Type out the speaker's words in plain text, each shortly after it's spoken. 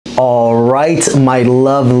All right, my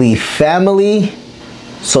lovely family.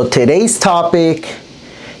 So today's topic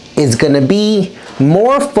is gonna be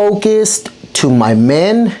more focused to my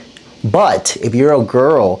men, but if you're a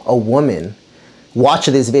girl, a woman, watch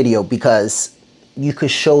this video because you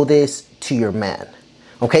could show this to your man.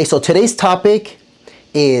 Okay, so today's topic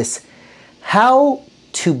is how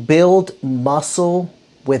to build muscle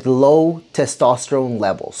with low testosterone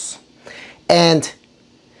levels. And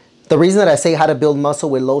the reason that I say how to build muscle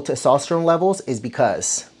with low testosterone levels is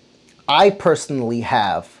because I personally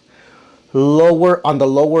have on the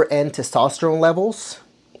lower end testosterone levels,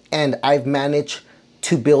 and I've managed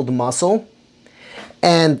to build muscle.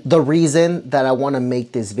 And the reason that I want to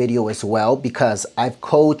make this video as well, because I've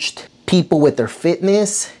coached people with their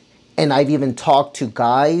fitness, and I've even talked to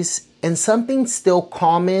guys, and something still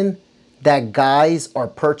common that guys are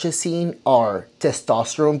purchasing are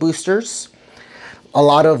testosterone boosters. A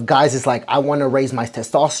lot of guys is like, I want to raise my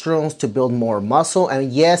testosterone to build more muscle. And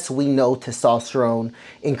yes, we know testosterone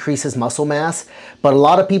increases muscle mass, but a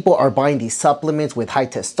lot of people are buying these supplements with high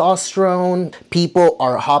testosterone. People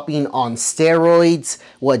are hopping on steroids,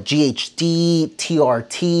 GHD,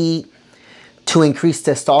 TRT, to increase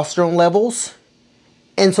testosterone levels.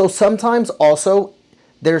 And so sometimes also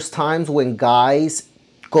there's times when guys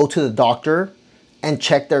go to the doctor and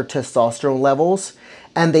check their testosterone levels,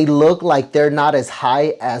 and they look like they're not as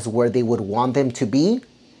high as where they would want them to be.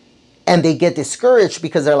 And they get discouraged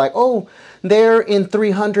because they're like, oh, they're in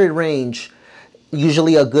 300 range.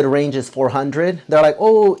 Usually a good range is 400. They're like,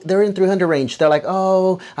 oh, they're in 300 range. They're like,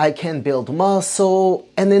 oh, I can build muscle.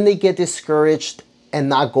 And then they get discouraged and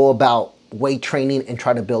not go about weight training and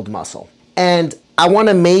try to build muscle. And I want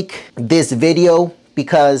to make this video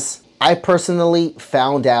because I personally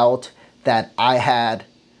found out that I had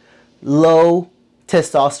low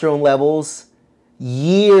testosterone levels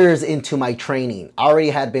years into my training. I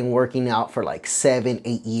already had been working out for like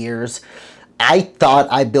 7-8 years. I thought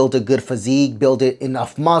I built a good physique, built it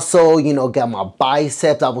enough muscle, you know, got my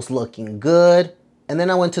biceps, I was looking good. And then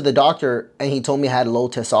I went to the doctor and he told me I had low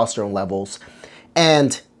testosterone levels.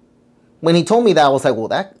 And when he told me that, I was like, well,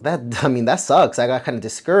 that sucks. I got kind of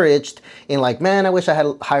discouraged and like, man, I wish I had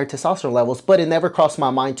higher testosterone levels, but it never crossed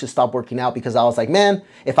my mind to stop working out because I was like, man,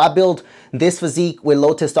 if I build this physique with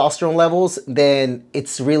low testosterone levels, then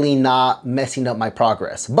it's really not messing up my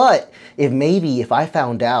progress. But if I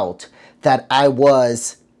found out that I had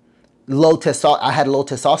low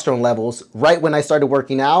testosterone levels right when I started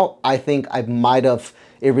working out, I think it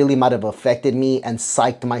really might have affected me and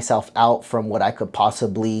psyched myself out from what I could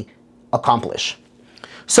possibly accomplish.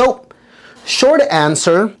 So short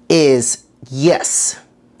answer is yes,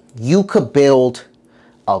 you could build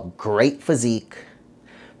a great physique,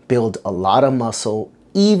 build a lot of muscle,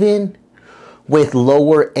 even with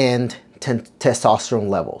lower end testosterone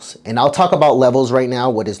levels. And I'll talk about levels right now,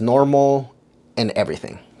 what is normal and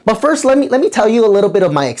everything. But first, let me tell you a little bit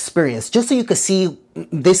of my experience, just so you can see,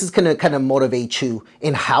 this is gonna kind of motivate you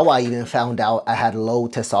in how I even found out I had low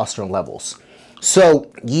testosterone levels.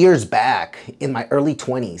 So years back in my early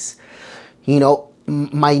 20s, you know,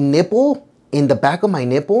 my nipple, in the back of my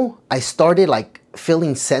nipple, I started like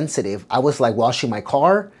feeling sensitive. I was like washing my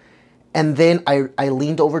car, and then I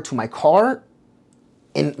leaned over to my car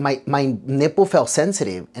and my nipple felt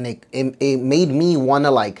sensitive, and it made me want to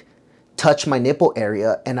like touch my nipple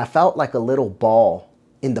area, and I felt like a little ball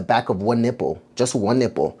in the back of one nipple, just one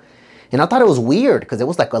nipple. And I thought it was weird because it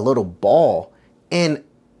was like a little ball. And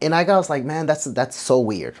I was like, man, that's so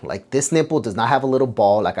weird. Like this nipple does not have a little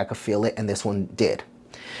ball, like I could feel it, and this one did.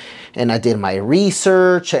 And I did my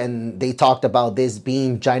research, and they talked about this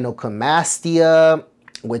being gynecomastia,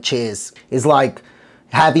 which is like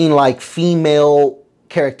having like female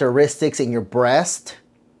characteristics in your breast.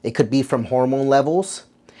 It could be from hormone levels.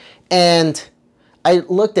 And I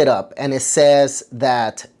looked it up, and it says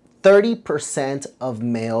that 30% of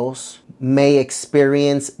males may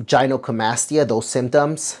experience gynecomastia, those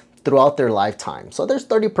symptoms, throughout their lifetime. So there's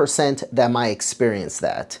 30% that might experience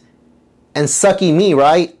that. And sucky me,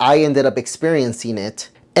 right? I ended up experiencing it.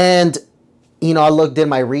 And, you know, I did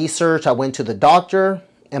my research. I went to the doctor,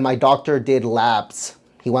 and my doctor did labs.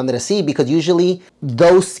 He wanted to see, because usually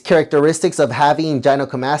those characteristics of having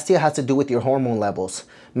gynecomastia has to do with your hormone levels.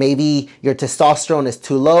 Maybe your testosterone is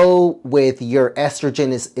too low, with your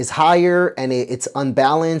estrogen is higher, and it's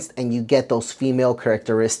unbalanced, and you get those female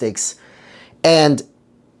characteristics. And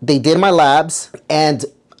they did my labs, and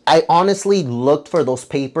I honestly looked for those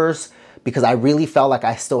papers because I really felt like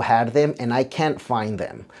I still had them, and I can't find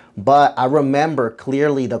them. But I remember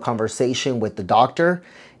clearly the conversation with the doctor,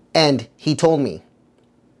 and he told me,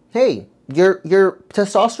 hey, your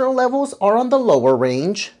testosterone levels are on the lower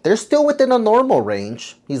range. They're still within a normal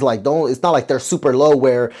range. He's like, it's not like they're super low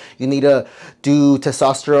where you need to do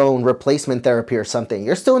testosterone replacement therapy or something.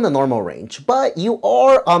 You're still in the normal range, but you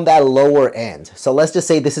are on that lower end. So let's just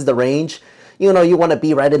say this is the range. You know, you want to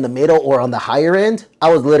be right in the middle or on the higher end.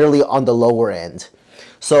 I was literally on the lower end.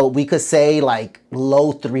 So we could say like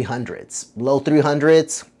low 300s. Low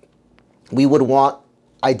 300s, we would want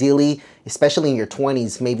ideally, especially in your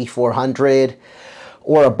 20s, maybe 400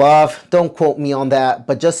 or above. Don't quote me on that,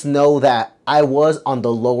 but just know that I was on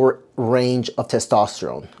the lower range of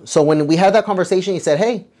testosterone. So when we had that conversation, he said,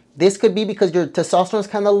 hey, this could be because your testosterone is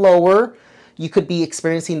kind of lower. You could be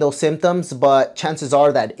experiencing those symptoms, but chances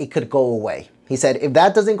are that it could go away. He said, if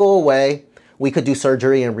that doesn't go away, we could do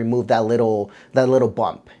surgery and remove that little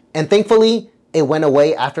bump. And thankfully, it went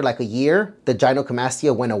away after like a year. The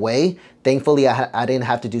gynecomastia went away. Thankfully, I didn't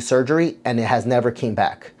have to do surgery and it has never came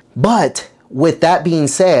back. But with that being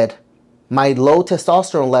said, my low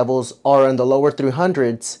testosterone levels are in the lower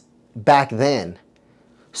 300s back then.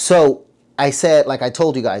 So I said, like I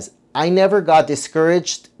told you guys, I never got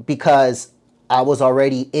discouraged because I was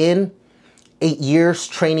already in 8 years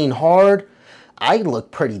training hard. I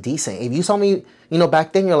look pretty decent. If you saw me, you know,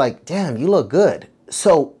 back then, you're like, damn, you look good.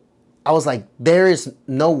 So I was like, there is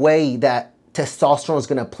no way that testosterone is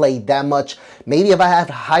going to play that much. Maybe if I have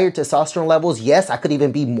higher testosterone levels, yes, I could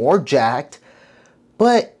even be more jacked.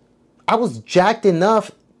 But I was jacked enough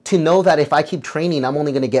to know that if I keep training, I'm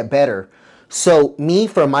only going to get better. So me,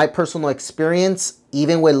 from my personal experience,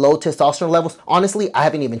 even with low testosterone levels, honestly, I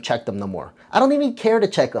haven't even checked them no more. I don't even care to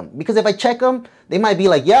check them because if I check them, they might be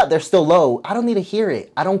like, yeah, they're still low. I don't need to hear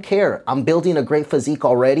it. I don't care. I'm building a great physique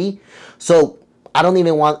already. So I don't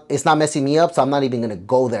even want, it's not messing me up. So I'm not even going to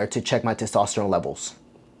go there to check my testosterone levels.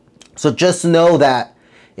 So just know that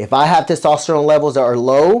if I have testosterone levels that are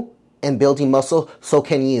low and building muscle, so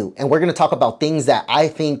can you. And we're going to talk about things that I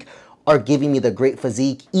think are giving me the great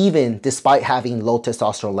physique, even despite having low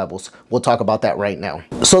testosterone levels. We'll talk about that right now.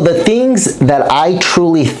 So the things that I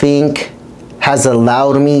truly think has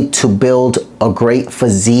allowed me to build a great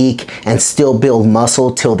physique and still build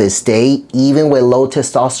muscle till this day, even with low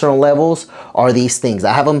testosterone levels, are these things.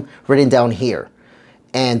 I have them written down here.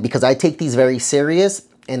 And because I take these very serious,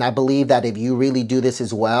 and I believe that if you really do this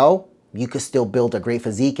as well, you could still build a great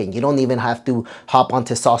physique and you don't even have to hop on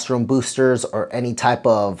testosterone boosters or any type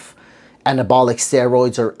of anabolic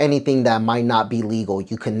steroids or anything that might not be legal.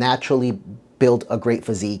 You can naturally build a great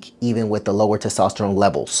physique even with the lower testosterone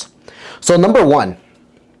levels. So number one,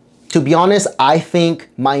 to be honest, I think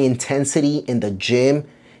my intensity in the gym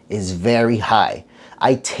is very high.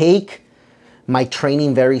 I take my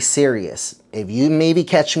training very serious. If you maybe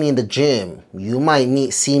catch me in the gym, you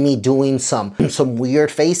might see me doing some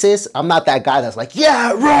weird faces. I'm not that guy that's like,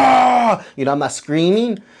 yeah, rah! You know, I'm not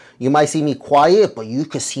screaming. You might see me quiet, but you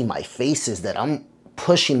could see my faces that I'm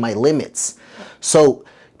pushing my limits. So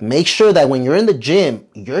make sure that when you're in the gym,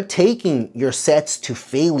 you're taking your sets to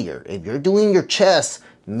failure. If you're doing your chest,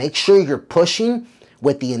 make sure you're pushing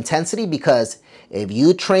with the intensity, because if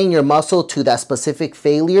you train your muscle to that specific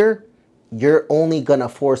failure, you're only gonna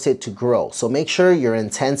force it to grow. So make sure your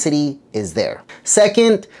intensity is there.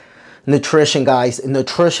 Second, nutrition, guys.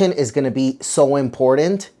 Nutrition is gonna be so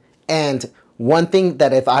important. And one thing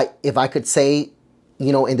that if I could say,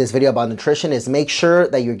 you know, in this video about nutrition is make sure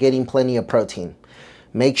that you're getting plenty of protein.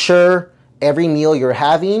 Make sure every meal you're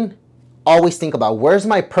having, always think about where's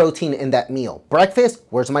my protein in that meal. Breakfast,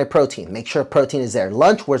 where's my protein? Make sure protein is there.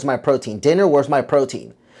 Lunch, where's my protein? Dinner, where's my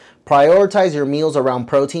protein? Prioritize your meals around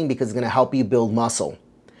protein because it's going to help you build muscle.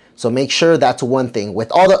 So make sure that's one thing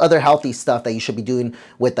with all the other healthy stuff that you should be doing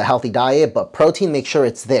with the healthy diet, but protein, make sure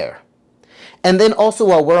it's there. And then also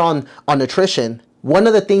while we're on nutrition, one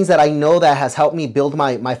of the things that I know that has helped me build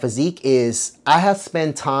my physique is I have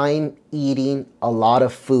spent time eating a lot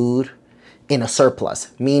of food in a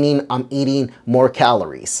surplus, meaning I'm eating more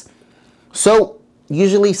calories. So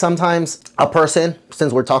usually sometimes a person,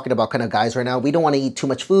 since we're talking about kind of guys right now, we don't want to eat too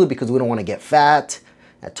much food because we don't want to get fat.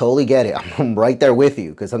 I totally get it. I'm right there with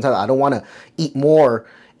you because sometimes I don't want to eat more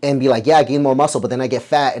and be like, yeah, I gain more muscle, but then I get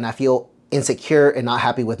fat and I feel insecure and not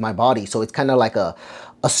happy with my body. So it's kind of like a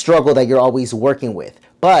struggle that you're always working with.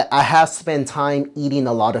 But I have spent time eating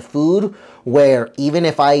a lot of food where even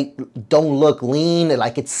if I don't look lean,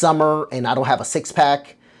 like it's summer and I don't have a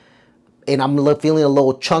six-pack and I'm feeling a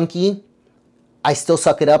little chunky, I still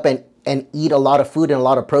suck it up and eat a lot of food and a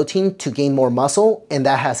lot of protein to gain more muscle, and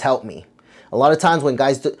that has helped me. A lot of times when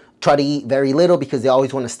guys try to eat very little because they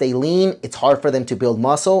always want to stay lean, it's hard for them to build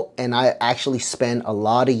muscle, and I actually spend a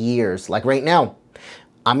lot of years, like right now,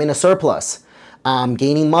 I'm in a surplus. I'm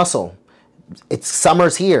gaining muscle. It's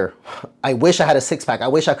summer's here. I wish I had a six-pack. I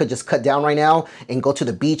wish I could just cut down right now and go to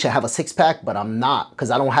the beach and have a six-pack, but I'm not,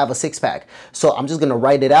 because I don't have a six-pack. So I'm just gonna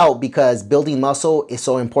write it out, because building muscle is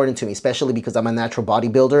so important to me, especially because I'm a natural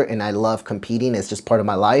bodybuilder and I love competing. It's just part of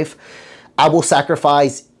my life. I will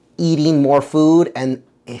sacrifice eating more food and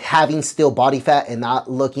having still body fat and not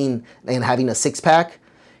looking and having a six-pack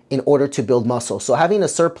in order to build muscle. So having a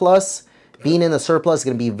surplus, being in a surplus is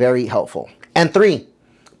gonna be very helpful. And 3,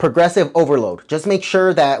 progressive overload. Just make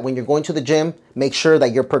sure that when you're going to the gym, make sure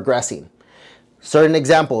that you're progressing. Certain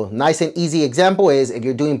example, nice and easy example is if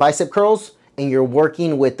you're doing bicep curls and you're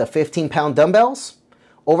working with the 15-pound dumbbells,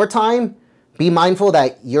 over time, be mindful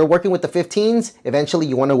that you're working with the 15s, eventually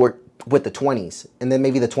you wanna work with the 20s and then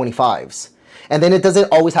maybe the 25s. And then it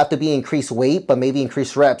doesn't always have to be increased weight, but maybe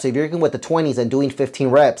increased reps. So if you're working with the 20s and doing 15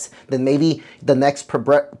 reps, then maybe the next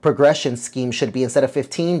progression scheme should be, instead of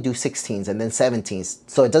 15, do 16s and then 17s.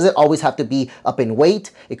 So it doesn't always have to be up in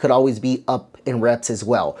weight. It could always be up in reps as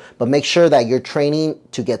well. But make sure that you're training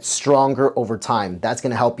to get stronger over time. That's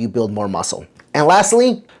gonna help you build more muscle. And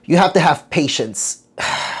lastly, you have to have patience.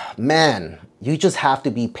 Man, you just have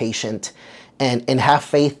to be patient and have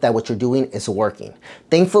faith that what you're doing is working.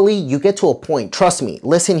 Thankfully, you get to a point, trust me,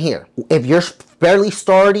 listen here. If you're barely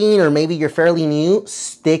starting or maybe you're fairly new,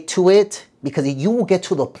 stick to it, because you will get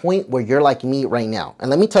to the point where you're like me right now.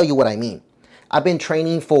 And let me tell you what I mean. I've been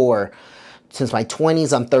training since my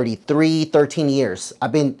 20s, I'm 33, 13 years.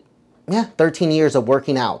 I've been, 13 years of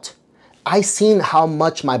working out. I've seen how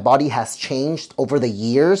much my body has changed over the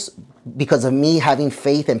years because of me having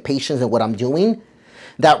faith and patience in what I'm doing.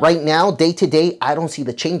 That right now, day to day, I don't see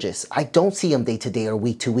the changes. I don't see them day to day or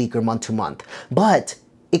week to week or month to month. But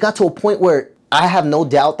it got to a point where I have no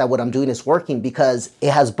doubt that what I'm doing is working, because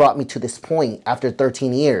it has brought me to this point after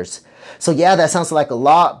 13 years. So yeah, that sounds like a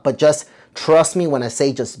lot, but just trust me when I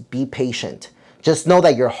say just be patient. Just know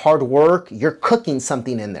that your hard work, you're cooking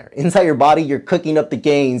something in there. Inside your body, you're cooking up the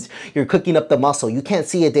gains, you're cooking up the muscle. You can't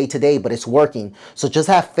see it day to day, but it's working. So just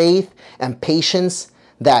have faith and patience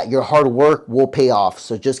that your hard work will pay off.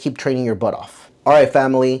 So just keep training your butt off. All right,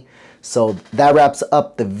 family. So that wraps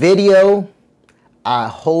up the video. I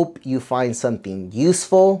hope you find something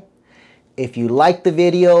useful. If you like the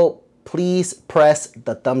video, please press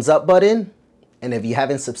the thumbs up button. And if you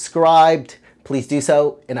haven't subscribed, please do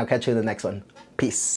so. And I'll catch you in the next one. Peace.